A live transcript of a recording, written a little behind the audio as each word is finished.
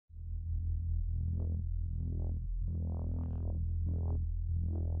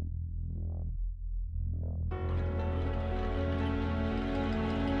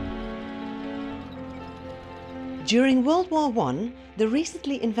During World War I, the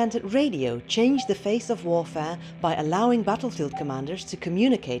recently invented radio changed the face of warfare by allowing battlefield commanders to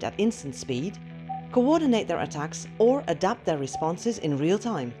communicate at instant speed, coordinate their attacks, or adapt their responses in real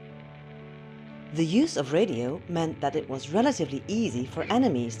time. The use of radio meant that it was relatively easy for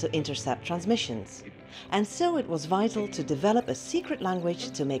enemies to intercept transmissions, and so it was vital to develop a secret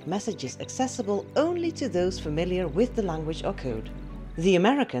language to make messages accessible only to those familiar with the language or code. The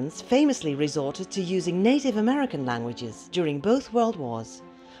Americans famously resorted to using Native American languages during both World Wars,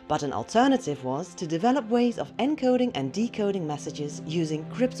 but an alternative was to develop ways of encoding and decoding messages using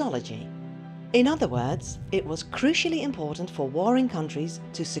cryptology. In other words, it was crucially important for warring countries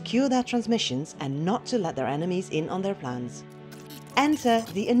to secure their transmissions and not to let their enemies in on their plans. Enter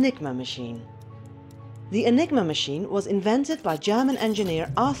the Enigma machine. The Enigma machine was invented by German engineer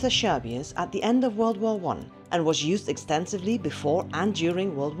Arthur Scherbius at the end of World War I and was used extensively before and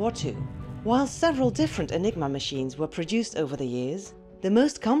during World War II. While several different Enigma machines were produced over the years, the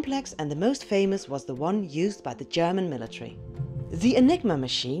most complex and the most famous was the one used by the German military. The Enigma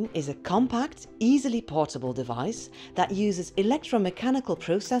machine is a compact, easily portable device that uses electromechanical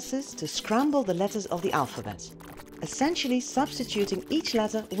processes to scramble the letters of the alphabet, essentially substituting each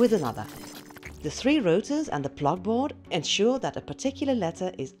letter with another. The three rotors and the plug board ensure that a particular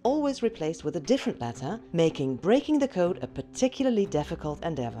letter is always replaced with a different letter, making breaking the code a particularly difficult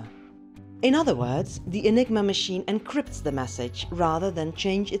endeavor. In other words, the Enigma machine encrypts the message rather than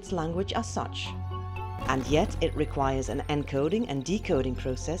change its language as such. And yet it requires an encoding and decoding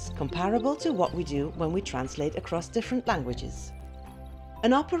process comparable to what we do when we translate across different languages.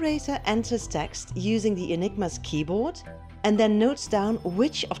 An operator enters text using the Enigma's keyboard and then notes down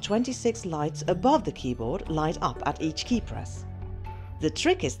which of 26 lights above the keyboard light up at each key press. The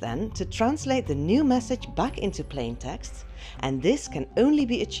trick is then to translate the new message back into plain text, and this can only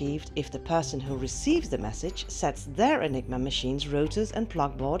be achieved if the person who receives the message sets their Enigma machine's rotors and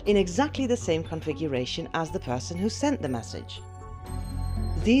plug board in exactly the same configuration as the person who sent the message.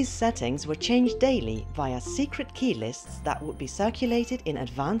 These settings were changed daily via secret key lists that would be circulated in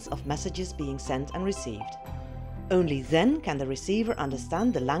advance of messages being sent and received. Only then can the receiver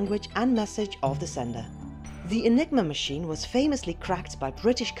understand the language and message of the sender. The Enigma machine was famously cracked by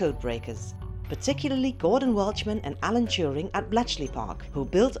British codebreakers, particularly Gordon Welchman and Alan Turing at Bletchley Park, who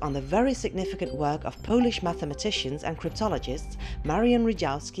built on the very significant work of Polish mathematicians and cryptologists Marian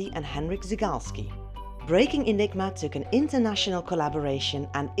Rejałowski and Henryk Zygalski. Breaking Enigma took an international collaboration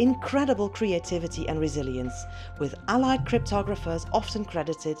and incredible creativity and resilience, with allied cryptographers often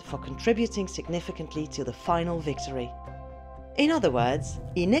credited for contributing significantly to the final victory. In other words,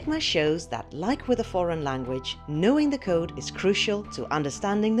 Enigma shows that, like with a foreign language, knowing the code is crucial to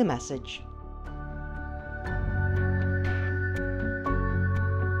understanding the message.